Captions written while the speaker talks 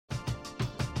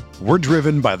We're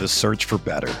driven by the search for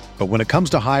better. But when it comes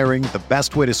to hiring, the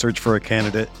best way to search for a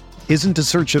candidate isn't to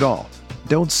search at all.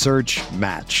 Don't search,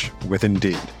 match with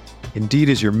Indeed. Indeed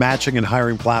is your matching and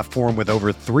hiring platform with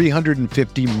over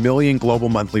 350 million global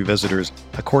monthly visitors,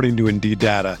 according to Indeed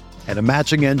data, and a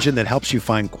matching engine that helps you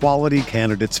find quality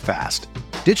candidates fast.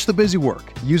 Ditch the busy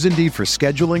work. Use Indeed for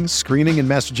scheduling, screening, and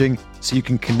messaging so you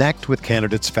can connect with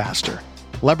candidates faster.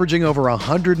 Leveraging over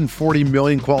 140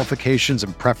 million qualifications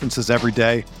and preferences every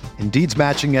day, Indeed's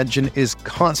matching engine is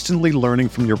constantly learning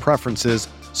from your preferences,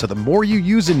 so the more you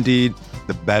use Indeed,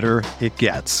 the better it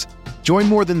gets. Join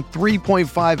more than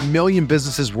 3.5 million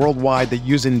businesses worldwide that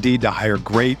use Indeed to hire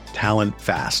great talent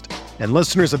fast. And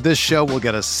listeners of this show will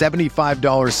get a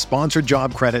 $75 sponsored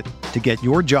job credit to get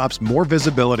your jobs more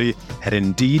visibility at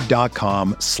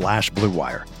Indeed.com/Blue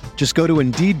Wire. Just go to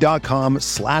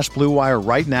Indeed.com/Blue Wire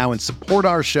right now and support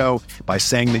our show by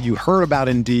saying that you heard about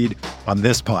Indeed on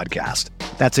this podcast.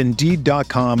 That's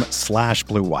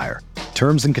Indeed.com/Blue Wire.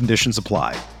 Terms and conditions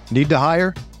apply. Need to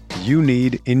hire? You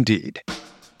need Indeed.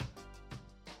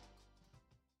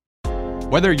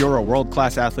 Whether you're a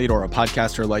world-class athlete or a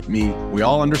podcaster like me, we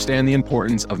all understand the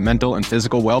importance of mental and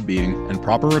physical well-being and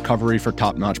proper recovery for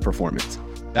top-notch performance.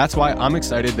 That's why I'm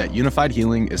excited that Unified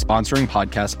Healing is sponsoring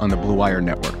podcasts on the Blue Wire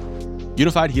Network.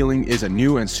 Unified Healing is a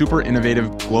new and super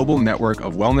innovative global network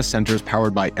of wellness centers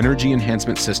powered by Energy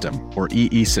Enhancement System, or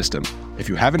EE System. If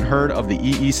you haven't heard of the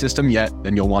EE System yet,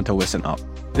 then you'll want to listen up.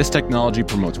 This technology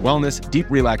promotes wellness, deep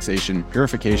relaxation,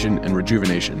 purification, and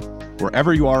rejuvenation.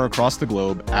 Wherever you are across the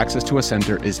globe, access to a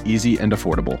center is easy and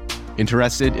affordable.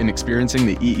 Interested in experiencing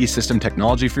the EE System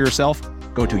technology for yourself?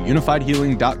 Go to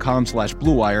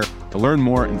unifiedhealing.com/Blue Wire to learn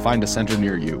more and find a center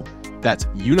near you. That's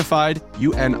unified,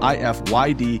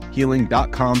 UNIFYD,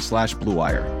 healing.com/Blue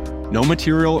Wire. No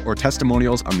material or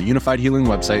testimonials on the Unified Healing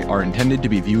website are intended to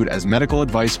be viewed as medical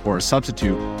advice or a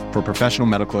substitute for professional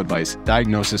medical advice,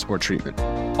 diagnosis, or treatment.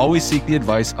 Always seek the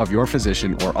advice of your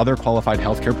physician or other qualified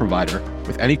healthcare provider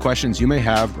with any questions you may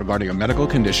have regarding a medical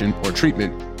condition or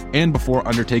treatment and before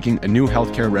undertaking a new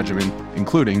healthcare regimen,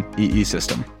 including EE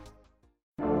System.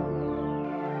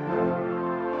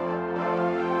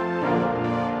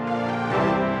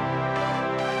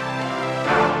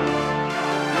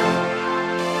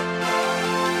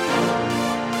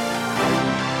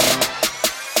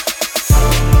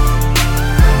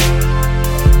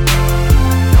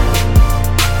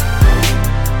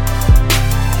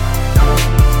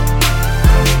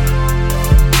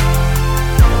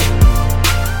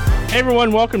 Hey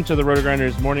everyone, welcome to the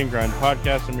RotoGrinders Morning Grind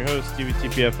Podcast. I'm your host, Stevie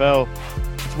TPFL.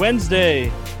 It's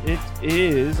Wednesday. It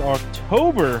is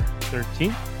October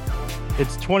 13th.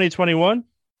 It's 2021.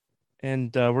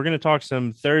 And we're going to talk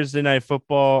some Thursday night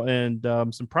football and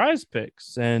some prize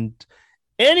picks. And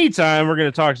anytime we're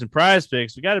going to talk some prize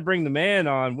picks, we got to bring the man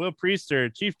on, Will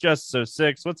Priester, Chief Justice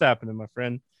 06. What's happening, my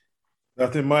friend?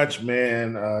 Nothing much,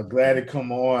 man. Glad to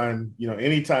come on.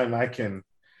 Anytime I can,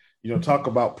 talk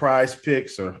about prize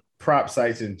picks or prop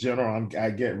sites in general,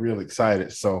 I get real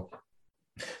excited. So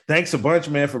thanks a bunch,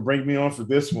 man, for bringing me on for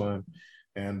this one.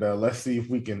 And let's see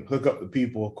if we can hook up the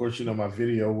people. Of course, my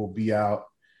video will be out,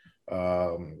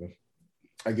 I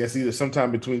guess, either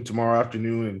sometime between tomorrow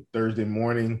afternoon and Thursday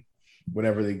morning,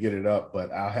 whenever they get it up.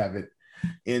 But I'll have it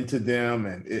into them,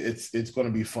 and it's going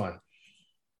to be fun.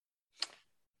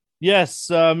 Yes,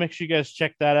 make sure you guys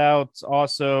check that out.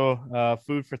 Also,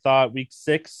 Food for Thought Week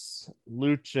 6,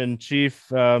 Luch and Chief.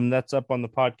 That's up on the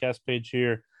podcast page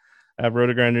here at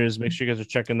RotoGrinders. Make sure you guys are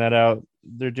checking that out.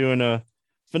 They're doing a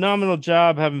phenomenal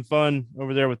job, having fun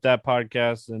over there with that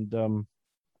podcast. And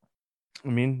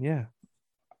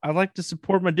I like to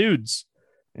support my dudes,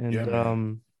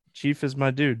 and Chief is my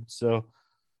dude. So,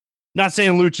 not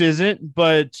saying Luch isn't,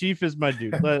 but Chief is my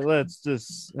dude. Let's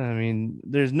just,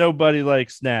 there's nobody like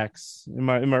Snacks. Am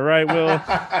I right, Will?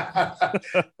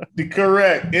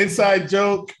 Correct. Inside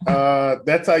joke.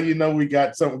 That's how you know we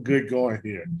got something good going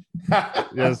here.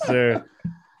 Yes, sir.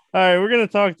 All right, we're going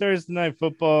to talk Thursday night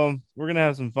football. We're going to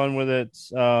have some fun with it.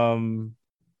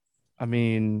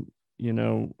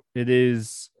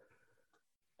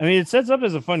 It sets up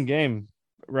as a fun game,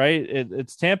 right?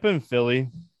 It's Tampa and Philly.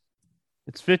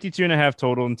 It's 52.5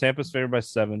 total, and Tampa's favored by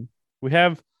 7.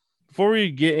 Before we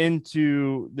get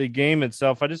into the game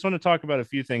itself, I just want to talk about a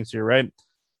few things here, right?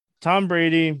 Tom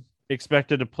Brady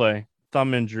expected to play,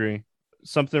 thumb injury,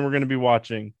 something we're going to be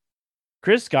watching.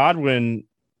 Chris Godwin,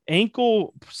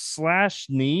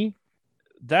 ankle/knee,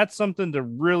 that's something to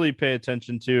really pay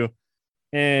attention to.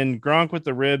 And Gronk with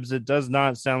the ribs, it does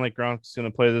not sound like Gronk's going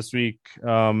to play this week.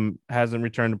 Hasn't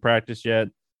returned to practice yet.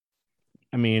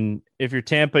 If you're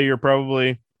Tampa, you're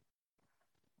probably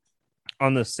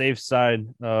on the safe side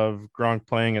of Gronk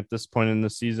playing at this point in the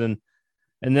season.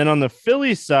 And then on the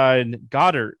Philly side,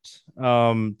 Goddard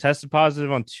tested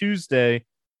positive on Tuesday.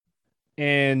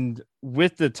 And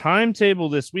with the timetable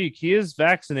this week, he is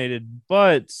vaccinated,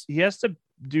 but he has to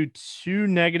do 2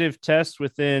 negative tests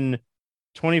within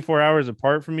 24 hours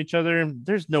apart from each other.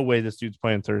 There's no way this dude's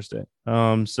playing Thursday.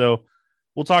 So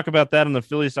we'll talk about that on the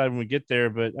Philly side when we get there.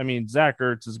 But I mean, Zach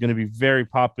Ertz is going to be very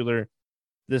popular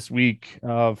this week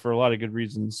for a lot of good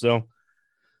reasons. So,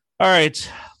 all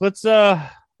right, let's start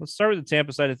with the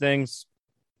Tampa side of things.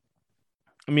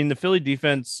 I mean, the Philly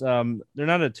defense, they're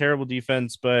not a terrible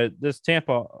defense, but this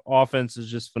Tampa offense is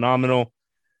just phenomenal.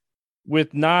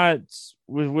 With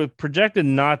projected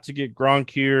not to get Gronk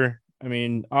here, I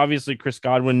mean, obviously Chris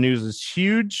Godwin news is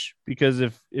huge, because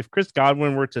if Chris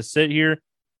Godwin were to sit here,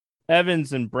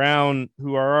 Evans and Brown,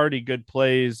 who are already good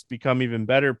plays, become even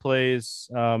better plays.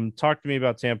 Talk to me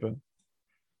about Tampa.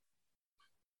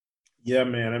 Yeah,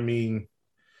 man. I mean,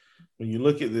 when you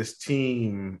look at this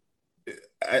team,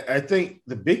 I think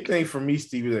the big thing for me,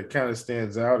 Stevie, that kind of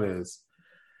stands out is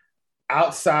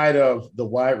outside of the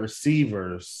wide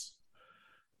receivers,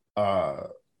 Leonard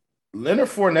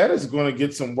Fournette is going to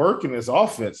get some work in this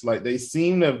offense. Like, they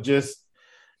seem to have just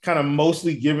kind of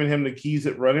mostly given him the keys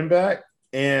at running back.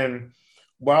 And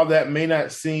while that may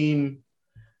not seem,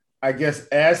 I guess,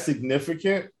 as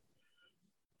significant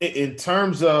in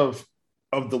terms of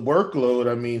the workload,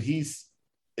 I mean,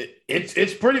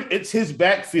 it's his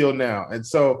backfield now. And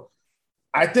so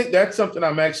I think that's something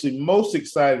I'm actually most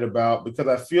excited about, because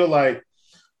I feel like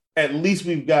at least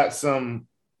we've got something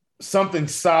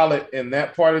solid in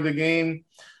that part of the game.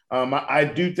 I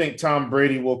do think Tom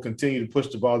Brady will continue to push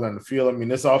the ball down the field. I mean,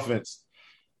 this offense,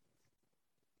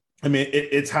 I mean,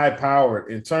 it's high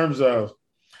powered in terms of,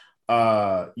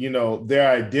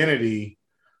 their identity.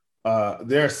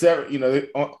 They're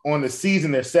on the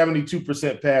season, they're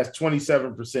 72% pass,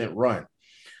 27% run.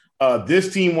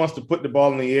 This team wants to put the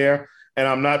ball in the air, and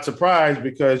I'm not surprised,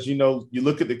 because, you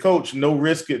look at the coach, no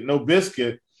risk it, no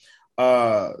biscuit.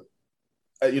 With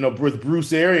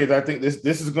Bruce Arians, I think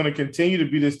this is going to continue to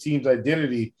be this team's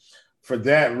identity. For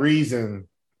that reason,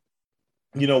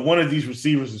 one of these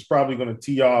receivers is probably going to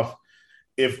tee off.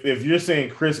 If you're saying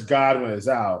Chris Godwin is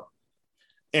out,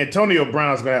 Antonio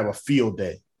Brown's going to have a field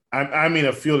day. I mean,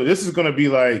 a field day. This is going to be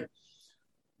like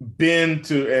Ben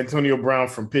to Antonio Brown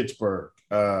from Pittsburgh.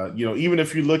 Even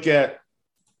if you look at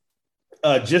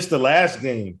just the last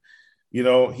game,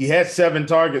 he had 7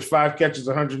 targets, 5 catches,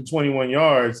 121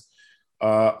 yards.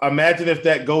 Imagine if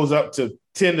that goes up to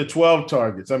 10 to 12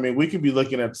 targets. I mean, we could be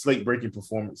looking at slate-breaking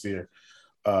performance here.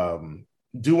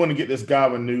 Do want to get this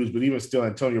Godwin news, but even still,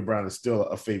 Antonio Brown is still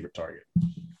a favorite target.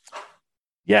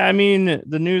 Yeah, I mean,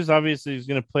 the news obviously is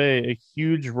going to play a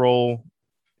huge role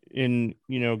in,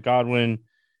 Godwin.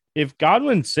 If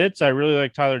Godwin sits, I really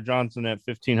like Tyler Johnson at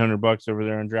 $1,500 over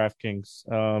there on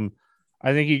DraftKings.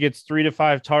 I think he gets 3 to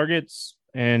 5 targets,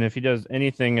 and if he does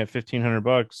anything at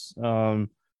 $1,500,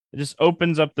 it just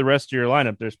opens up the rest of your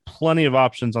lineup. There's plenty of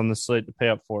options on the slate to pay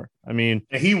up for. I mean,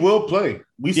 and he will play.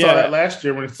 We saw that last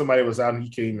year when somebody was out and he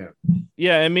came in.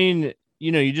 Yeah, I mean,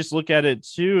 you just look at it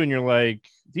too, and you're like,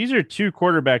 these are 2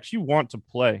 quarterbacks you want to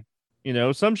play.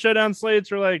 Some showdown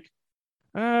slates are like,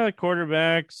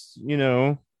 quarterbacks,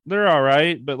 they're all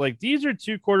right. But like, these are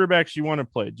 2 quarterbacks you want to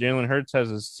play. Jalen Hurts has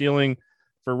a ceiling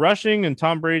for rushing, and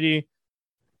Tom Brady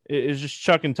is just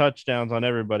chucking touchdowns on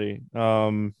everybody.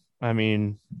 I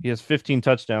mean, he has 15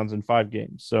 touchdowns in 5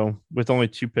 games, so with only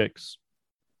 2 picks.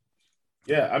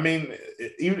 Yeah, I mean,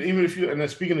 even if you, and then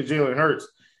speaking of Jalen Hurts,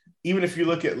 even if you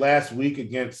look at last week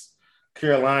against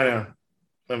Carolina,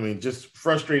 I mean, just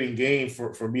frustrating game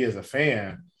for me as a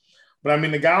fan. But I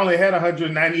mean, the guy only had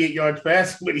 198 yards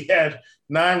passing, but he had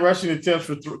 9 rushing attempts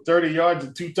for 30 yards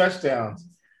and 2 touchdowns,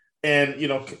 and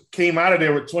came out of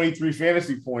there with 23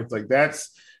 fantasy points. Like, that's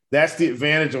the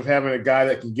advantage of having a guy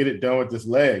that can get it done with his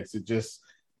legs. It just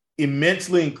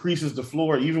immensely increases the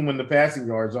floor, even when the passing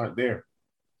yards aren't there.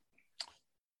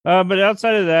 But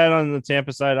outside of that, on the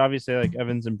Tampa side, obviously, like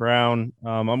Evans and Brown,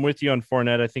 I'm with you on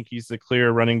Fournette. I think he's the clear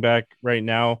running back right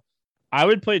now. I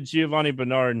would play Giovanni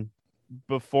Bernard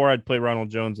before I'd play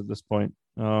Ronald Jones at this point.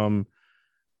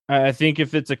 I think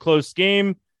if it's a close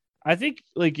game, I think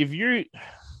like if you're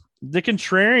the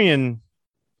contrarian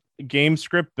game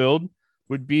script build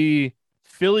would be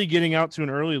Philly getting out to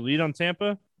an early lead on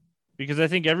Tampa, because I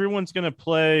think everyone's going to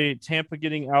play Tampa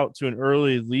getting out to an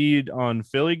early lead on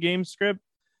Philly game script.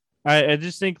 I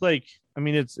just think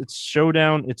it's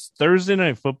showdown. It's Thursday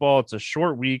Night Football. It's a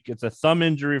short week. It's a thumb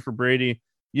injury for Brady.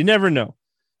 You never know.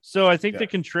 So I think the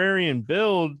contrarian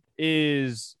build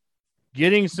is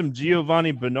getting some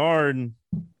Giovanni Bernard.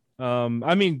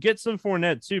 Get some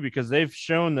Fournette too, because they've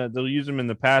shown that they'll use him in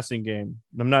the passing game.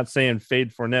 I'm not saying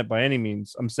fade Fournette by any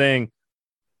means. I'm saying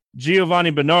Giovanni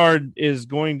Bernard is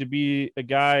going to be a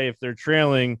guy, if they're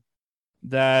trailing,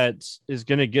 that is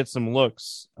going to get some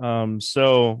looks. He's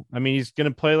going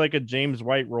to play like a James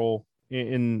White role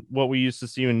in what we used to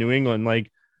see in New England.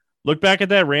 Like, look back at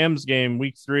that Rams game,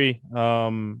 week 3.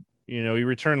 He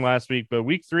returned last week, but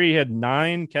week 3 he had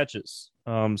 9 catches.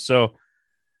 So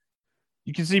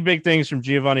you can see big things from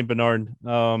Giovanni Bernard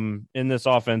in this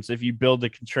offense if you build the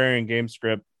contrarian game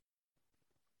script.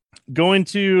 Going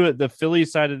to the Philly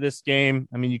side of this game,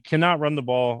 you cannot run the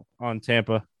ball on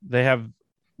Tampa. They have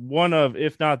one of,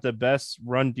 if not the best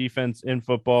run defense in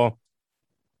football.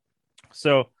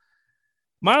 So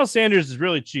Miles Sanders is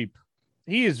really cheap.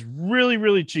 He is really,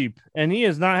 really cheap, and he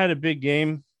has not had a big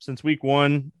game since week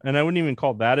 1, and I wouldn't even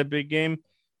call that a big game.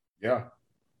 Yeah.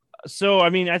 So,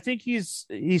 I think he's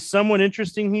somewhat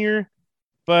interesting here,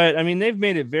 but, they've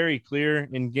made it very clear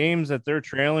in games that they're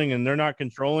trailing and they're not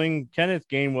controlling, Kenneth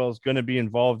Gainwell is going to be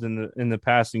involved in the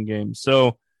passing game.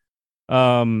 So,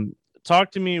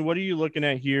 talk to me. What are you looking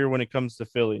at here when it comes to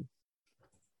Philly?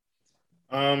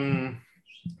 I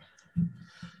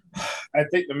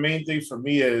think the main thing for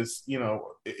me is,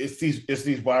 it's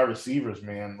these wide receivers,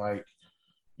 man. Like,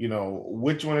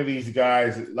 which one of these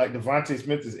guys, like Devontae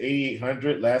Smith is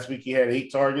 8,800. Last week he had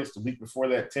 8 targets. The week before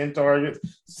that, 10 targets,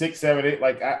 6, 7, 8.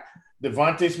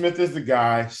 Devontae Smith is the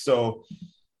guy. So,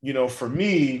 for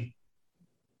me,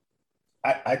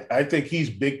 I think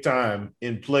he's big time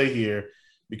in play here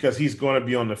because he's going to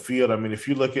be on the field. If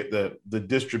you look at the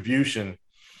distribution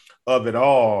of it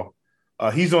all,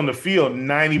 he's on the field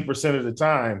 90% of the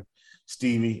time,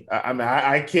 Stevie.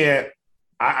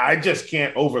 I just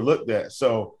can't overlook that.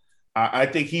 So I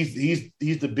think he's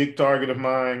the big target of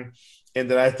mine.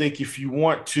 And then I think if you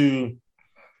want to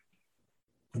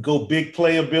go big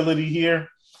playability here,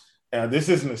 this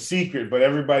isn't a secret, but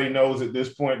everybody knows at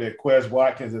this point that Quez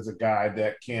Watkins is a guy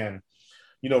that can,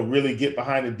 really get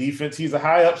behind the defense. He's a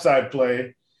high upside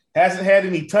play. Hasn't had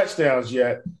any touchdowns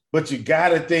yet, but you got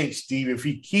to think, Steve, if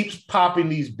he keeps popping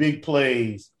these big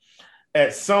plays,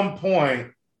 at some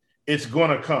point it's going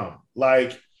to come.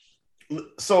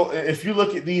 So if you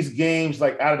look at these games,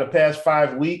 out of the past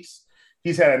 5 weeks,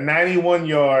 he's had a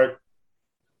 91-yard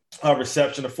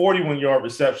reception, a 41-yard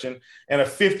reception, and a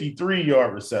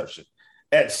 53-yard reception.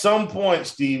 At some point,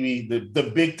 Stevie,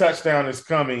 the big touchdown is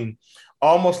coming,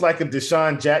 almost like a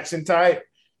Deshaun Jackson type.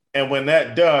 And when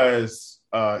that does,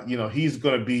 he's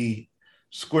going to be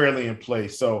squarely in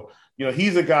place. So,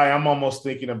 he's a guy I'm almost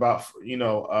thinking about,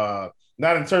 not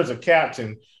in terms of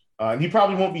captain. And he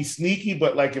probably won't be sneaky,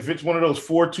 but if it's one of those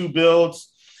 4-2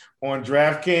 builds on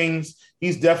DraftKings,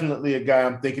 he's definitely a guy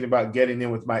I'm thinking about getting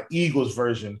in with my Eagles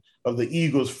version of the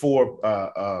Eagles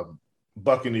 4,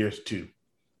 Buccaneers 2.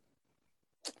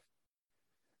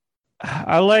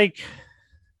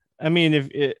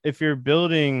 If you're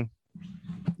building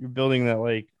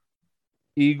that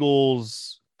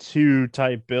Eagles 2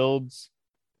 type builds,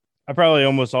 I probably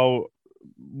almost all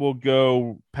will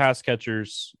go pass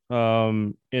catchers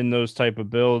in those type of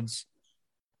builds.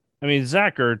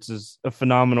 Zach Ertz is a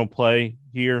phenomenal play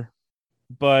here,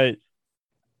 but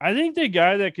I think the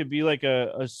guy that could be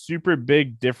a super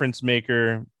big difference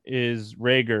maker is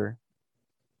Rager.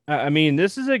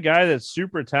 This is a guy that's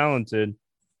super talented.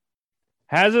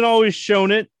 Hasn't always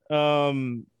shown it.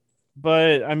 But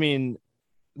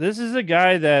this is a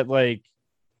guy that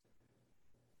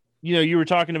you were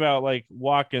talking about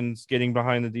Watkins getting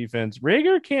behind the defense.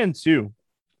 Rager can too.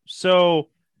 So,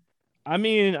 I'm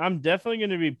definitely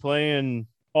going to be playing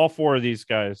all 4 of these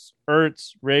guys: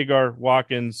 Ertz, Rager,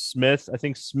 Watkins, Smith. I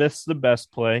think Smith's the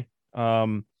best play.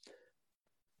 But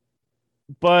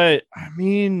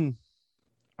maybe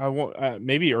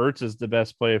Ertz is the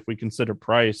best play if we consider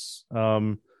price.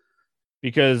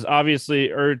 Because obviously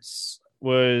Ertz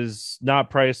was not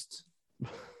priced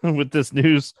with this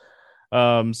news.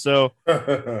 Ertz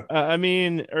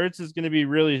is going to be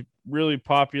really, really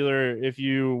popular. If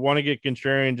you want to get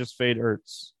contrarian, just fade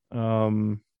Ertz.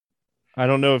 I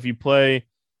don't know if you play.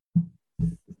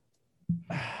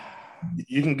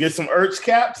 You can get some Ertz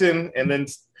captain and then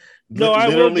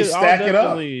stack it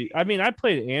up. I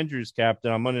played Andrews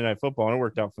captain on Monday Night Football and it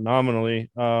worked out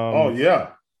phenomenally.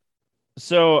 Yeah.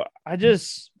 So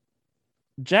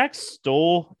Jack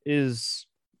Stoll is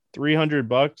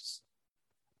 $300.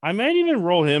 I might even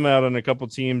roll him out on a couple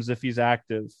teams if he's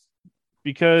active,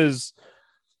 because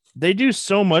they do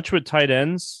so much with tight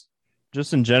ends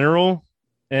just in general.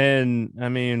 And I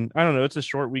don't know. It's a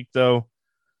short week though.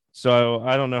 So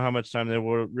I don't know how much time they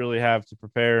will really have to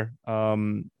prepare.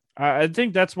 I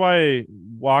think that's why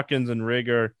Watkins and Rigg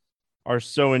are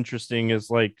so interesting as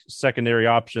like secondary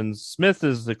options. Smith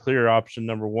is the clear option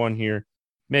number one here,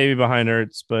 maybe behind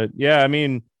Ertz. But yeah, I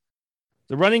mean,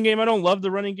 the running game, I don't love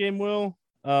the running game, Will.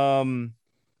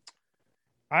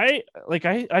 I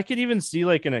could even see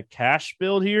like in a cash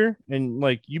build here, and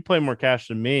like you play more cash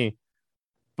than me,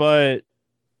 but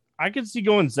I could see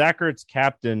going Zach Ertz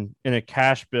captain in a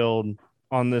cash build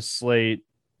on this slate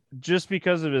just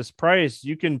because of his price.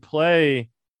 You can play,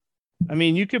 I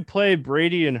mean, you could play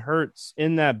Brady and Hurts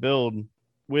in that build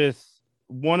with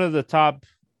one of the top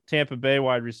Tampa Bay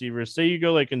wide receivers. Say you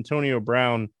go like Antonio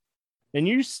Brown, and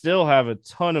you still have a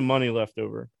ton of money left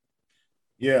over.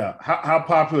 Yeah. How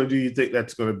popular do you think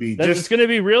that's going to be? It's going to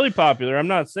be really popular. I'm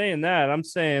not saying that. I'm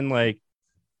saying like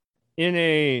in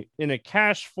a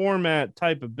cash format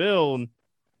type of build,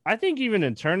 I think even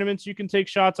in tournaments you can take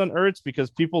shots on Ertz because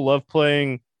people love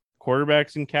playing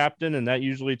quarterbacks in captain, and that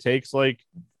usually takes like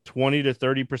 20 to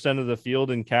 30% of the field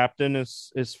in captain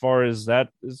as far as that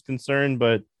is concerned.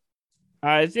 But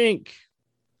I think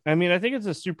it's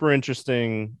a super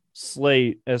interesting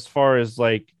slate as far as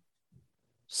like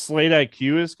Slate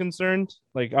IQ is concerned.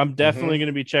 Like I'm definitely going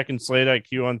to be checking Slate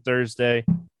IQ on Thursday.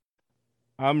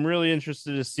 I'm really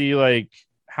interested to see like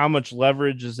how much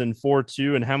leverage is in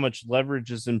 4-2 and how much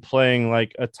leverage is in playing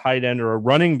like a tight end or a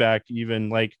running back. Even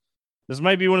like this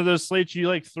might be one of those slates you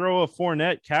like throw a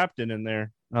Fournette captain in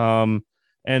there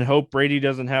and hope Brady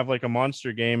doesn't have like a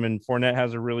monster game and Fournette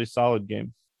has a really solid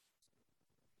game.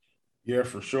 Yeah,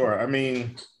 for sure. I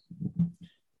mean,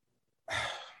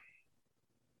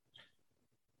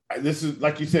 this is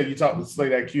like you said, you talked with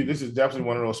Slate IQ. This is definitely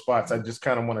one of those spots I just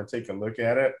kind of want to take a look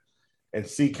at it and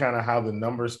see kind of how the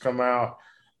numbers come out.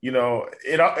 You know,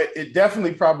 it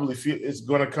definitely probably it's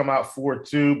going to come out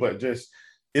 4-2, but just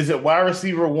is it wide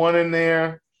receiver one in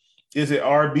there? Is it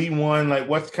RB1? Like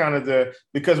what's kind of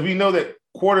because we know that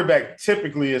quarterback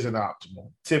typically isn't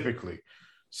optimal, typically.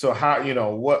 So how, you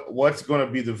know, what's going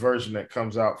to be the version that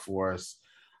comes out for us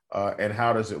and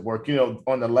how does it work? You know,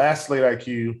 on the last Slate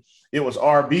IQ, it was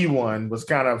RB1 was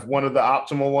kind of one of the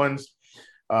optimal ones.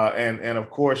 And of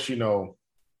course, you know,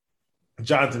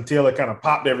 Jonathan Taylor kind of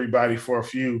popped everybody for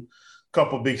a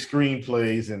couple big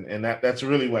screenplays, and that's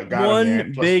really what got him there.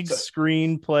 One big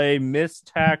screenplay, missed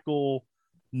tackle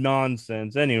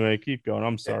nonsense. Anyway, keep going.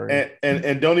 I'm sorry.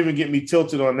 And don't even get me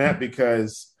tilted on that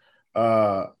because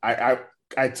I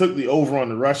took the over on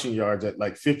the rushing yards at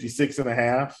like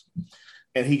 56.5,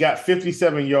 and he got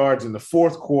 57 yards in the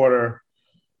fourth quarter.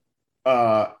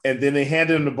 And then they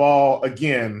handed him the ball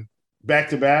again, back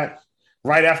to back,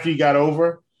 right after he got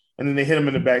over. And then they hit him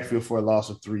in the backfield for a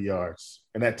loss of 3 yards.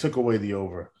 And that took away the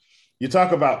over. You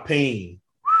talk about pain.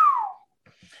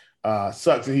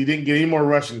 Sucks. And he didn't get any more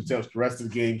rushing attempts the rest of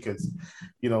the game because,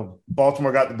 you know,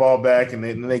 Baltimore got the ball back and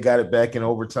then they got it back in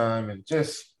overtime and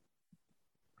just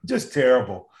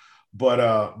terrible. But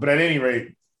at any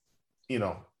rate, you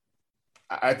know,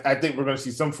 I think we're going to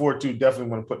see some 4-2 definitely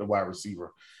want to put the wide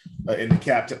receiver in the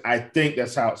captain. I think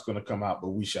that's how it's going to come out, but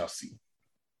we shall see.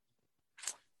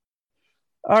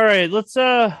 All right, let's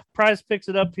Prize Picks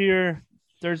it up here.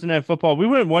 Thursday Night Football. We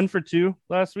went 1 for 2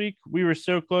 last week. We were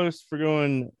so close for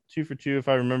going 2 for 2, if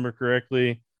I remember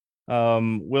correctly.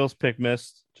 Will's pick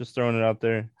missed. Just throwing it out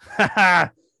there.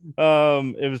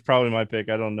 It was probably my pick.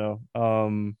 I don't know.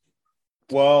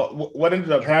 Well, what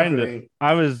ended up happening?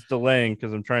 I was delaying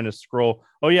because I'm trying to scroll.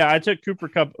 Oh yeah, I took Cooper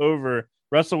Kupp over.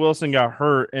 Russell Wilson got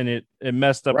hurt and it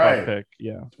messed up my pick.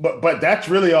 Yeah, but that's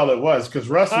really all it was because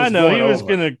Russell. I know he was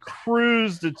going to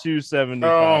cruise to 275.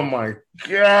 Oh my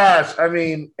gosh! I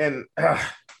mean, and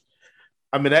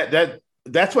I mean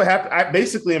that's what happened. I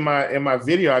basically in my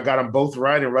video I got them both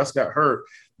right and Russ got hurt.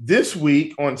 This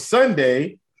week on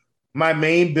Sunday, my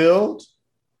main build,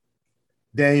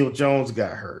 Daniel Jones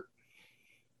got hurt.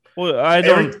 Well, I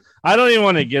don't even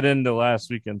want to get into last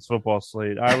weekend's football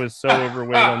slate. I was so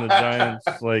overweight on the Giants.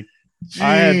 Like, jeez,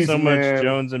 I had so much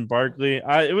Jones and Barkley.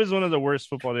 It was one of the worst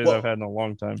football days I've had in a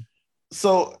long time.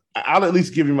 So I'll at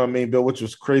least give you my main build, which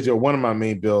was crazy, or one of my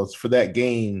main builds for that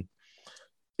game.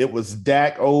 It was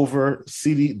Dak over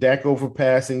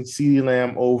passing, CeeDee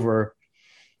Lamb over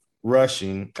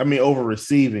rushing. I mean, over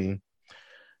receiving.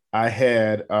 I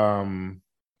had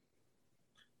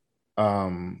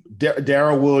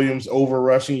Darrell Williams over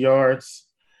rushing yards,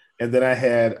 and then I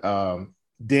had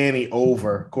Danny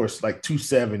over, of course, like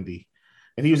 270,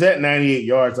 and he was at 98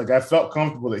 yards. Like I felt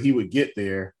comfortable that he would get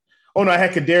there. Oh no, I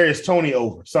had Kadarius Toney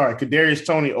over. Sorry, Kadarius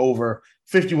Toney over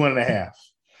 51.5,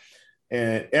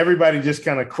 and everybody just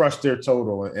kind of crushed their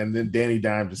total. And then Danny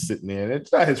Dimes is sitting there. And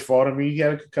it's not his fault. I mean, he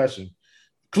had a concussion.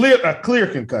 A clear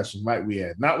concussion, might we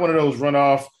add. Not one of those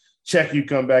runoff, check, you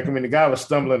come back. I mean, the guy was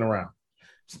stumbling around.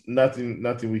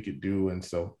 Nothing we could do. And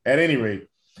so, at any rate,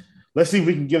 let's see if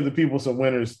we can give the people some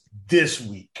winners this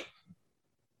week.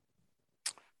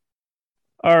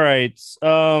 All right.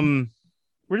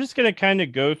 We're just going to kind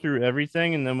of go through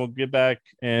everything, and then we'll get back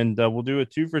and we'll do a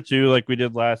 2 for 2 like we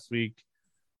did last week.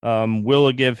 Will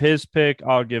will give his pick.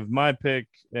 I'll give my pick.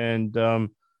 And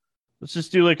let's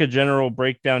just do like a general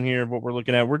breakdown here of what we're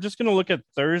looking at. We're just going to look at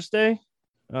Thursday.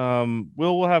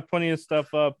 Will have plenty of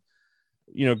stuff up.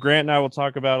 You know, Grant and I will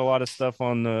talk about a lot of stuff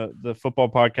on the football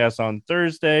podcast on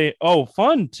Thursday. Oh,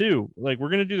 fun too. Like, we're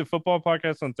going to do the football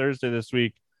podcast on Thursday this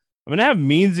week. I'm going to have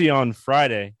Meansy on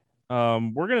Friday.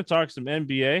 We're going to talk some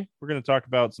NBA. We're going to talk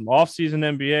about some offseason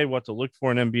NBA, what to look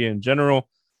for in NBA in general.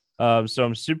 So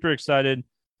I'm super excited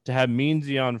to have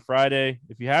Meansy on Friday.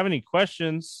 If you have any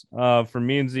questions for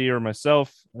Meansy or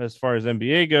myself as far as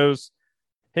NBA goes,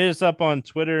 hit us up on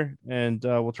Twitter, and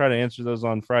we'll try to answer those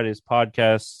on Friday's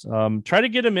podcast. Try to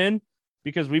get them in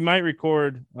because we might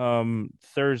record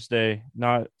Thursday,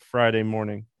 not Friday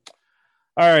morning.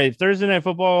 All right, Thursday Night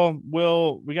Football.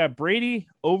 We got Brady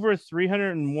over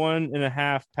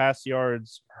 301.5 pass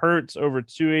yards, Hurts over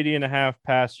 280.5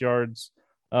 pass yards.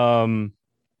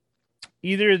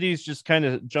 Either of these just kind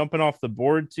of jumping off the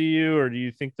board to you, or do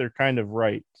you think they're kind of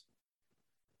right?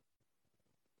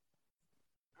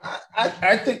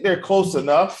 I think they're close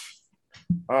enough.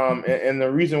 And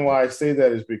the reason why I say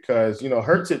that is because, you know,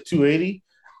 Hurts at 280.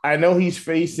 I know he's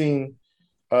facing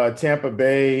Tampa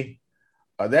Bay.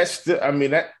 That's still, I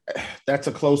mean, that's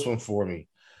a close one for me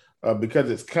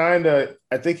because it's kind of,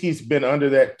 I think he's been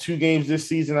under that 2 games this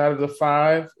season out of the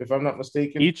 5, if I'm not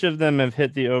mistaken. Each of them have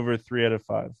hit the over 3 out of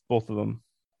 5, both of them.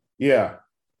 Yeah.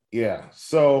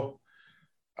 So,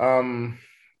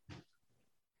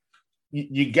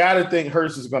 you got to think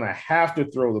Hurts is going to have to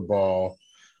throw the ball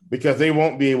because they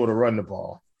won't be able to run the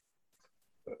ball.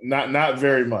 Not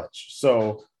very much.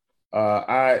 So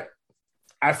I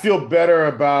feel better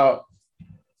about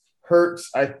Hurts,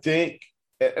 I think,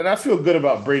 and I feel good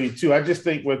about Brady too. I just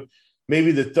think with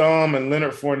maybe the thumb and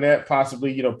Leonard Fournette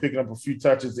possibly, you know, picking up a few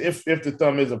touches, if the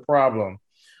thumb is a problem,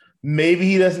 maybe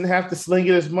he doesn't have to sling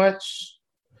it as much,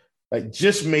 like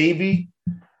just maybe.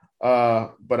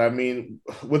 But I mean,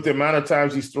 with the amount of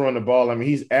times he's throwing the ball, I mean,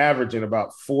 he's averaging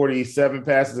about 47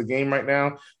 passes a game right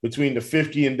now between the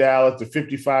 50 in Dallas, the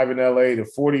 55 in LA, the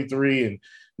 43 in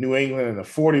New England, and the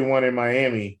 41 in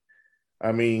Miami.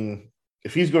 I mean,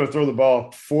 if he's going to throw the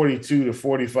ball 42 to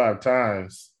 45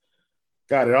 times,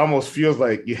 God, it almost feels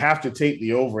like you have to take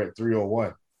the over at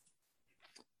 301.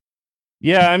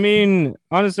 Yeah, I mean,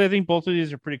 honestly, I think both of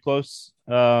these are pretty close.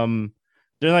 They're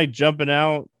like jumping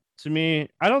out to me.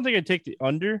 I don't think I'd take the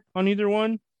under on either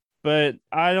one, but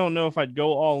I don't know if I'd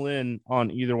go all in on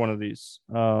either one of these.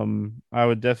 I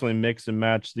would definitely mix and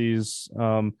match these.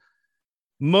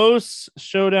 Most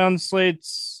showdown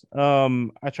slates,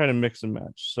 I try to mix and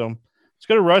match. So let's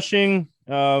go to rushing.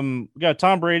 We got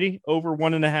Tom Brady over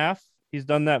 1.5. He's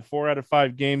done that 4 out of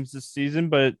 5 games this season,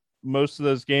 but most of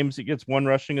those games he gets 1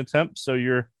 rushing attempt. So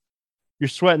you're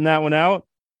sweating that one out.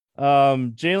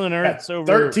 Jalen Hurts over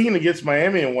 13 against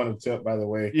Miami in 1 attempt, by the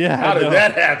way. Yeah, how did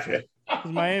that happen?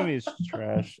 Miami's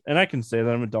trash, and I can say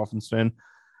that I'm a Dolphins fan.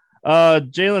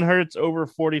 Jalen Hurts over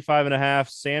 45.5,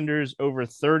 Sanders over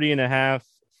 30.5,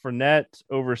 Fournette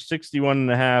over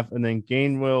 61.5, and then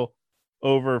Gainwell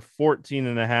over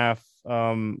 14.5.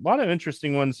 A lot of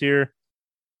interesting ones here.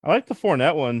 I like the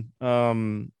Fournette one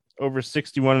over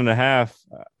 61.5.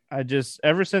 I just,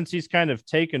 ever since he's kind of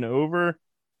taken over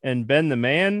and been the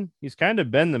man, he's kind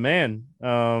of been the man.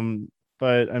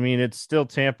 But I mean, it's still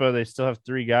Tampa. They still have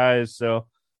 3 guys. So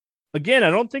again,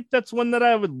 I don't think that's one that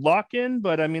I would lock in,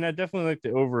 but I mean, I definitely like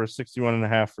the over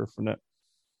 61.5 for Fournette.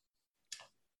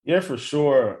 Yeah, for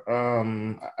sure.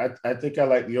 I think I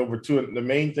like the over too. The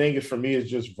main thing is for me is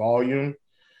just volume,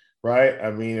 right?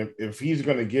 I mean, if he's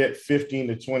going to get 15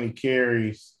 to 20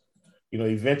 carries, you know,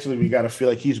 eventually we got to feel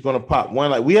like he's going to pop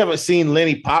one. Like, we haven't seen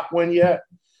Lenny pop one yet.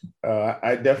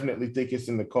 I definitely think it's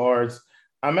in the cards.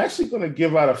 I'm actually going to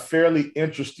give out a fairly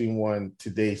interesting one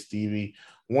today, Stevie.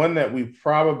 One that we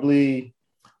probably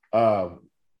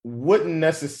wouldn't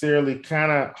necessarily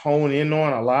kind of hone in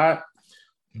on a lot,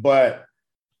 but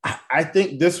I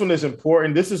think this one is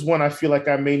important. This is one I feel like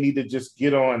I may need to just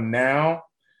get on now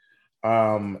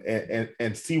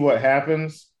and see what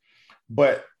happens.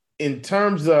 But in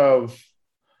terms of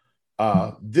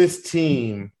this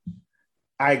team,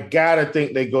 I got to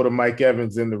think they go to Mike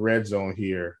Evans in the red zone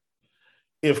here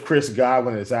if Chris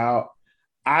Godwin is out.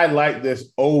 I like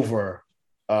this over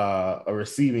a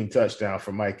receiving touchdown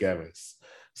for Mike Evans.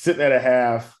 Sitting at a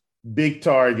half, big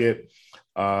target.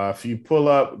 If you pull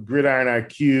up Gridiron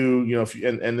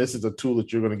IQ, and this is a tool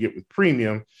that you're going to get with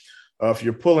premium. If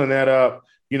you're pulling that up,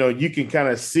 you can kind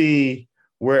of see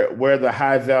where the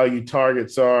high value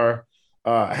targets are.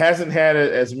 Hasn't had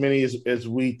as many as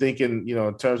we thinking,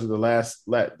 in terms of the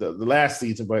last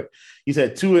season, but he's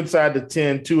had 2 inside the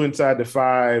 10, 2 inside the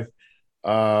 5,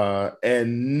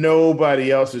 and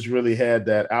nobody else has really had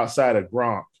that outside of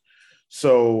Gronk.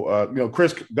 So,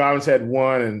 Chris Godwin's had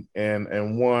 1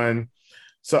 and 1.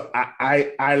 So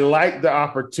I like the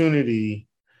opportunity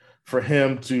for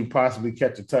him to possibly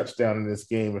catch a touchdown in this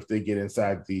game if they get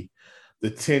inside the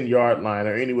 10-yard line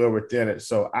or anywhere within it.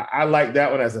 So I like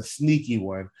that one as a sneaky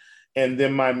one. And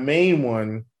then my main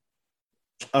one,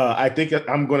 I think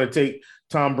I'm going to take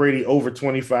Tom Brady over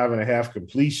 25.5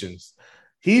 completions.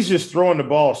 He's just throwing the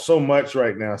ball so much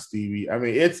right now, Stevie. I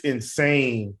mean, it's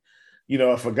insane.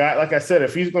 If a guy, like I said,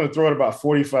 if he's going to throw it about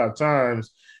 45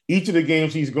 times, each of the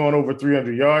games he's gone over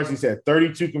 300 yards, he's had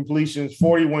 32 completions,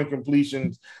 41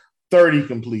 completions, 30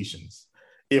 completions.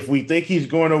 If we think he's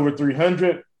going over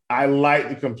 300, I like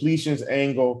the completions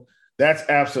angle. That's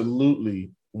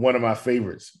absolutely one of my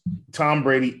favorites. Tom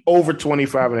Brady over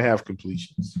 25.5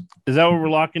 completions. Is that what we're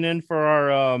locking in for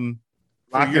our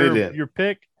locking it in? Your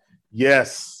pick?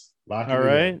 Yes. All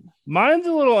right. Mine's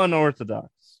a little unorthodox.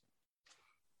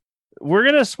 We're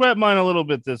gonna sweat mine a little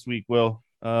bit this week, Will.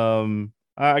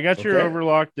 I got your over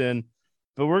locked in,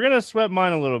 but we're gonna sweat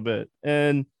mine a little bit.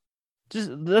 And just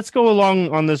let's go along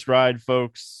on this ride,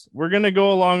 folks. We're gonna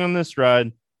go along on this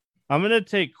ride. I'm going to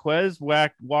take Quez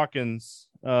Watkins,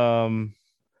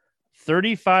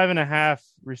 35.5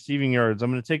 receiving yards.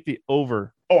 I'm going to take the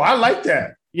over. Oh, I like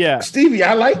that. Yeah. Stevie,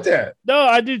 I like that. No,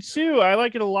 I do too. I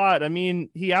like it a lot. I mean,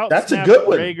 he That's a good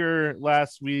one. Rager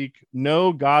last week.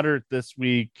 No Goddard this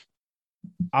week.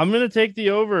 I'm going to take the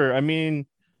over. I mean,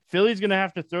 Philly's going to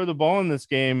have to throw the ball in this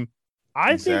game.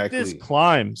 I think this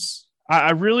climbs.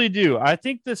 I really do. I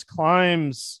think this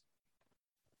climbs.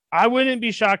 I wouldn't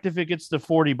be shocked if it gets to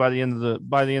 40 by the end of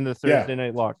the Thursday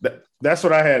night lock. That's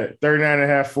what I had it.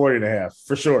 39.5,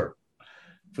 40.5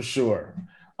 for sure.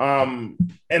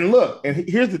 And look, and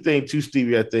here's the thing too,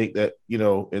 Stevie. I think that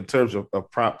in terms of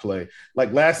prop play,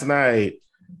 like last night,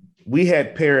 we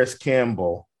had Paris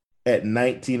Campbell at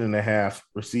 19.5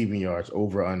 receiving yards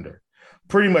over under,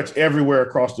 pretty much everywhere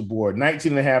across the board,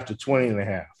 19.5 to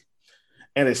 20.5.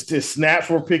 And it's just snaps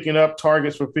were picking up,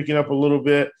 targets were picking up a little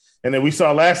bit. And then we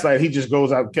saw last night, he just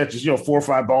goes out and catches, 4 or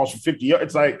 5 balls for 50 yards.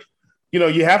 It's like,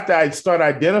 you have to start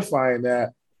identifying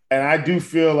that. And I do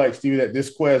feel like, Stevie, that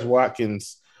this Quez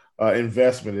Watkins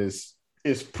investment is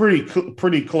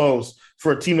pretty close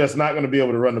for a team that's not going to be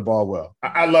able to run the ball well.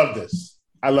 I love this.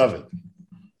 I love it.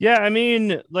 Yeah, I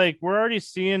mean, like we're already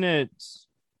seeing it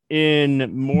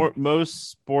in most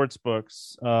sports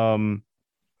books. We're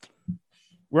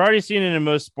already seeing it in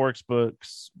most sports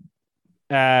books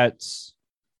at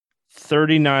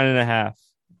 39.5.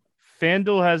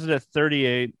 FanDuel has it at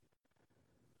 38,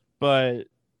 but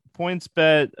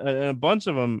PointsBet, a bunch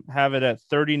of them have it at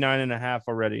 39.5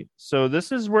 already. So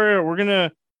this is where we're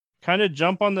gonna kind of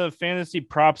jump on the fantasy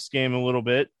props game a little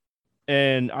bit.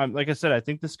 And like I said, I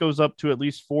think this goes up to at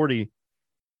least 40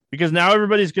 because now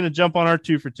everybody's gonna jump on our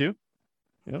 2 for 2.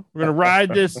 We're gonna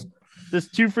ride this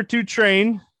 2 for 2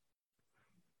 train.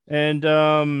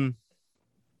 And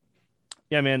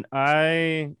yeah, man,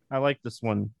 I like this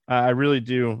one. I really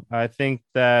do. I think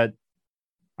that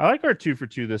I like our 2 for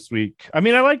 2 this week. I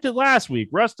mean, I liked it last week.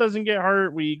 Russ doesn't get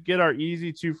hurt. We get our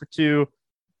easy 2 for 2.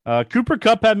 Cooper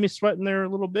Kupp had me sweating there a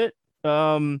little bit.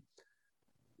 But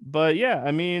yeah,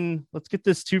 I mean, let's get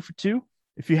this 2 for 2.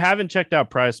 If you haven't checked out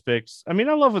Prize Picks, I mean,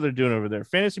 I love what they're doing over there.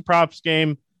 Fantasy props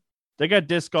game. They got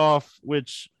disc golf,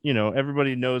 which,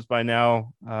 everybody knows by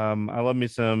now. I love me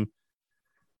some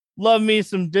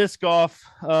disc golf.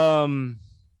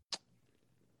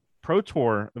 Pro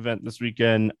Tour event this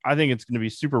weekend. I think it's going to be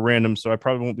super random, so I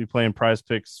probably won't be playing Prize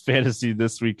Picks fantasy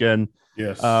this weekend.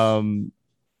 Yes.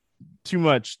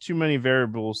 Too many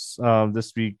variables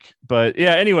this week. But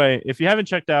yeah, anyway, if you haven't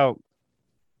checked out,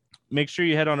 make sure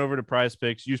you head on over to Prize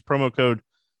Picks. Use promo code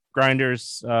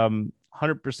Grinders.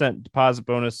 100% deposit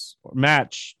bonus or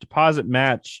deposit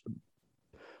match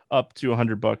up to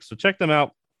 $100. So check them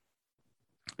out.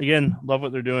 Again, love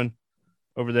what they're doing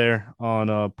over there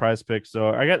on Prize Picks. So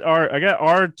I got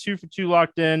our 2 for 2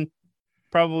 locked in.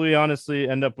 Probably honestly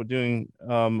end up with doing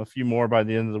a few more by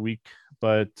the end of the week.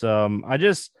 But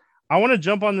I want to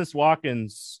jump on this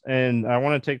Watkins and I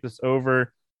want to take this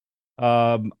over.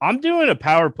 I'm doing a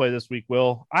power play this week,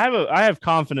 Will. I have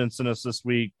confidence in us this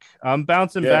week. I'm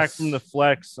bouncing back from the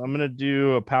flex. I'm gonna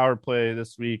do a power play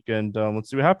this week, and let's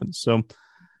see what happens. So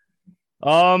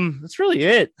that's really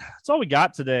it. That's all we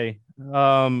got today.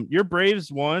 Your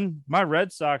Braves won, my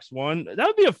Red Sox won. That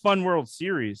would be a fun World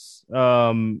Series.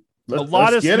 A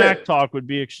lot of smack talk would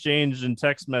be exchanged in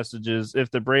text messages if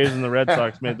the Braves and the Red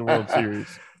Sox made the World Series.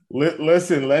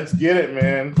 Listen, let's get it,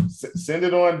 man. Send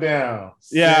it on down.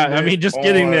 Just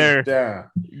getting there. Down.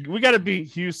 We got to beat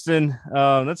Houston.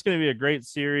 That's going to be a great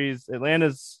series.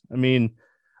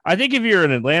 I think if you're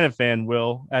an Atlanta fan,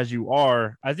 Will, as you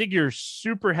are, I think you're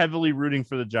super heavily rooting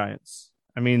for the Giants.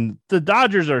 I mean, the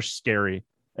Dodgers are scary.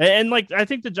 And I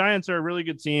think the Giants are a really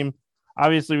good team.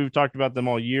 Obviously, we've talked about them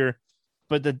all year,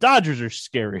 but the Dodgers are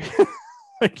scary.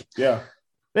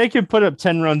 They can put up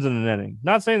 10 runs in an inning.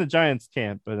 Not saying the Giants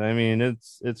can't, but I mean,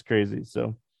 it's crazy.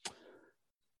 So,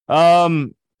 all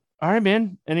right,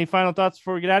 man. Any final thoughts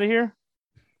before we get out of here?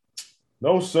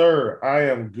 No, sir. I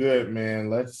am good, man.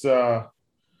 Let's have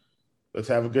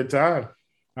a good time.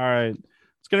 All right.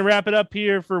 It's going to wrap it up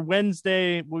here for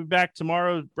Wednesday. We'll be back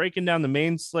tomorrow breaking down the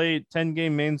main slate,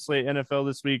 10-game main slate NFL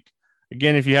this week.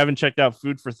 Again, if you haven't checked out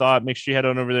Food for Thought, make sure you head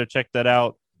on over there, check that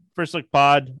out. First Look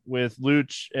Pod with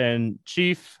Luch and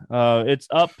Chief. It's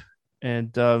up,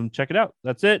 and check it out.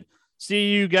 That's it.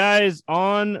 See you guys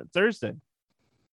on Thursday.